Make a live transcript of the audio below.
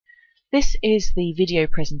This is the video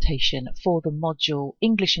presentation for the module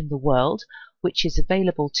English in the World, which is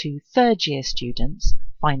available to third year students,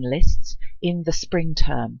 finalists, in the spring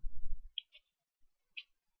term.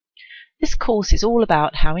 This course is all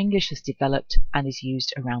about how English has developed and is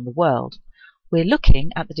used around the world. We're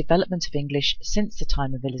looking at the development of English since the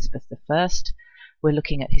time of Elizabeth I. We're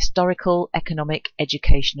looking at historical, economic,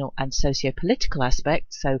 educational and socio-political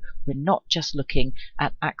aspects, so we're not just looking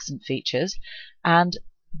at accent features. And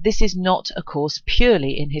this is not a course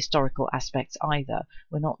purely in historical aspects either.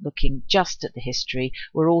 We're not looking just at the history,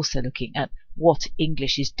 we're also looking at what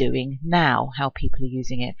English is doing now, how people are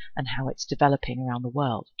using it and how it's developing around the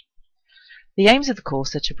world. The aims of the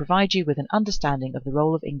course are to provide you with an understanding of the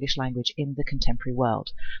role of English language in the contemporary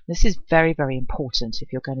world. This is very, very important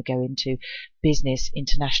if you're going to go into business,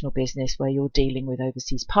 international business, where you're dealing with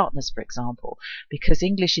overseas partners, for example, because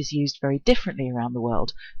English is used very differently around the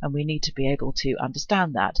world, and we need to be able to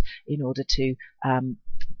understand that in order to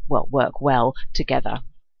work well together.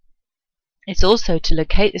 It's also to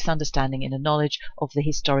locate this understanding in a knowledge of the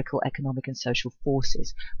historical, economic and social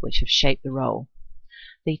forces which have shaped the role.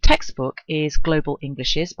 The textbook is Global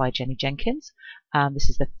Englishes by Jenny Jenkins. This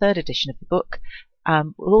is the third edition of the book.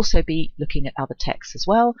 We'll also be looking at other texts as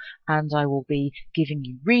well, and I will be giving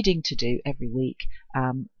you reading to do every week.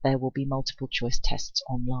 There will be multiple choice tests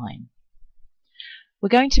online. We're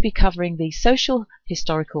going to be covering the social,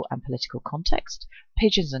 historical and political context,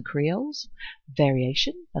 pidgins and creoles,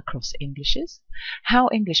 variation across Englishes, how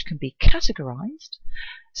English can be categorized,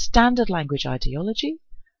 standard language ideology,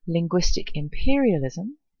 linguistic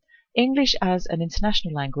imperialism, English as an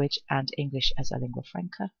international language and English as a lingua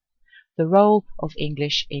franca, the role of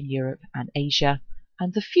English in Europe and Asia,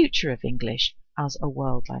 and the future of English as a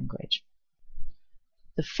world language.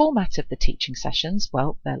 The format of the teaching sessions,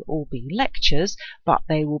 well, they'll all be lectures, but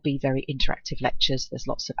they will be very interactive lectures. There's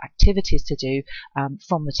lots of activities to do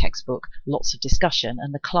from the textbook, lots of discussion,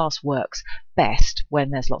 and the class works best when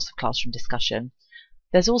there's lots of classroom discussion.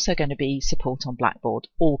 There's also going to be support on Blackboard,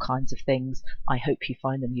 all kinds of things. I hope you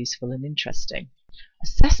find them useful and interesting.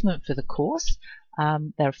 Assessment for the course.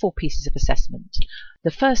 There are 4 pieces of assessment.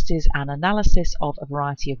 The first is an analysis of a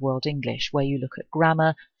variety of World English, where you look at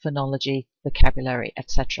grammar, phonology, vocabulary,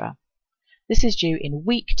 etc. This is due in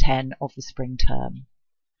week 10 of the spring term.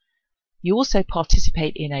 You also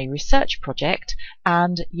participate in a research project,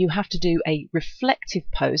 and you have to do a reflective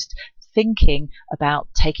post thinking about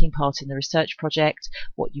taking part in the research project,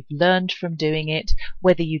 what you've learned from doing it,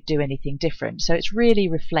 whether you do anything different. So it's really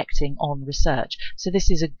reflecting on research. So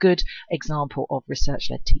this is a good example of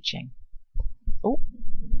research-led teaching. Oh,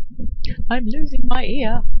 I'm losing my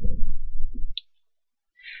ear.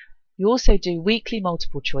 You also do weekly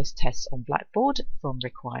multiple choice tests on Blackboard from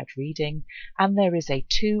required reading, and there is a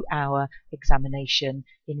 2-hour examination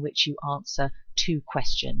in which you answer 2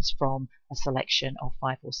 questions from a selection of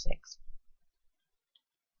 5 or 6.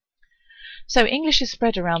 So English is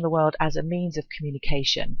spread around the world as a means of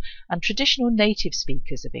communication, and traditional native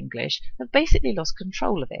speakers of English have basically lost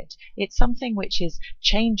control of it. It's something which is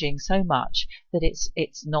changing so much that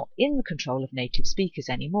it's not in the control of native speakers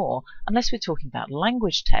anymore, unless we're talking about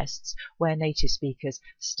language tests where native speakers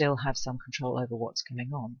still have some control over what's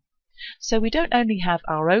going on. So we don't only have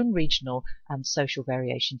our own regional and social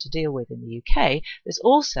variation to deal with in the UK, there's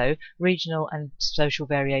also regional and social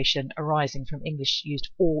variation arising from English used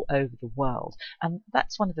all over the world. And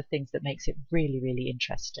that's one of the things that makes it really, really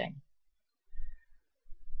interesting.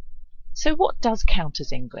 So what does count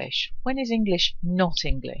as English? When is English not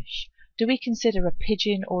English? Do we consider a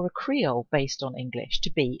pidgin or a creole based on English to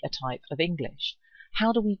be a type of English?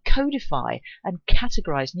 How do we codify and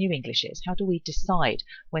categorize new Englishes? How do we decide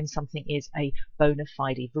when something is a bona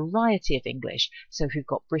fide variety of English? So if we've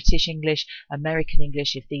got British English, American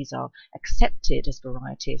English, if these are accepted as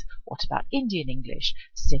varieties, what about Indian English,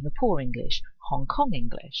 Singapore English, Hong Kong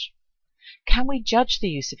English? Can we judge the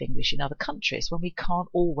use of English in other countries when we can't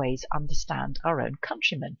always understand our own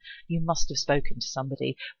countrymen? You must have spoken to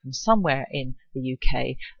somebody from somewhere in the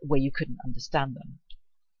UK where you couldn't understand them.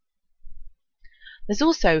 There's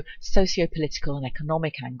also socio-political and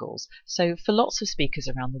economic angles. So for lots of speakers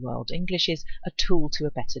around the world, English is a tool to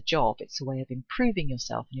a better job. It's a way of improving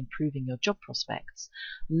yourself and improving your job prospects.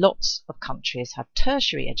 Lots of countries have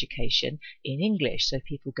tertiary education in English, so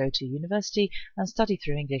people go to university and study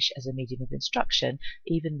through English as a medium of instruction,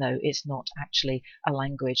 even though it's not actually a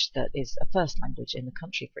language that is a first language in the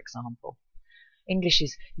country, for example. English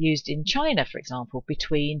is used in China, for example,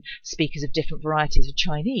 between speakers of different varieties of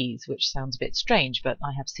Chinese, which sounds a bit strange, but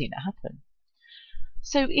I have seen it happen.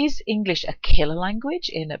 So is English a killer language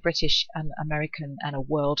in a British and American and a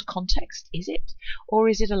world context? Is it? Or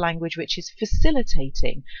is it a language which is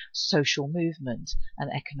facilitating social movement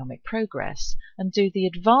and economic progress? And do the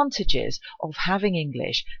advantages of having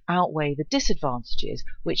English outweigh the disadvantages,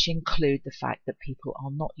 which include the fact that people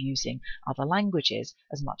are not using other languages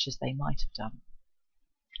as much as they might have done?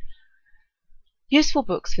 Useful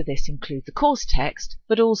books for this include the course text,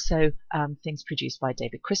 but also things produced by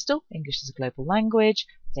David Crystal, English as a Global Language,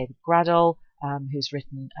 David Gradol, who's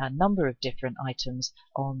written a number of different items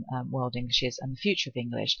on world Englishes and the future of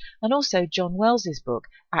English, and also John Wells's book,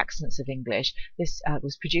 Accents of English. This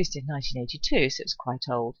was produced in 1982, so it's quite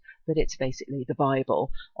old, but it's basically the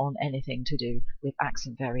Bible on anything to do with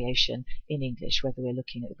accent variation in English, whether we're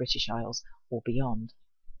looking at the British Isles or beyond.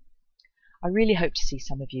 I really hope to see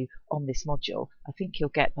some of you on this module. I think you'll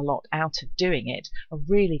get a lot out of doing it, a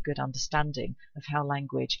really good understanding of how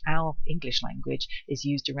language, our English language, is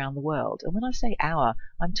used around the world. And when I say our,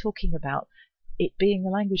 I'm talking about it being the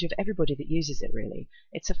language of everybody that uses it, really.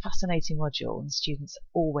 It's a fascinating module, and students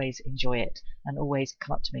always enjoy it and always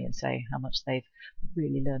come up to me and say how much they've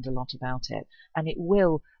really learned a lot about it. And it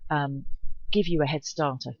will give you a head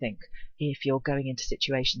start, I think, if you're going into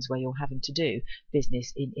situations where you're having to do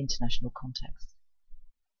business in international contexts.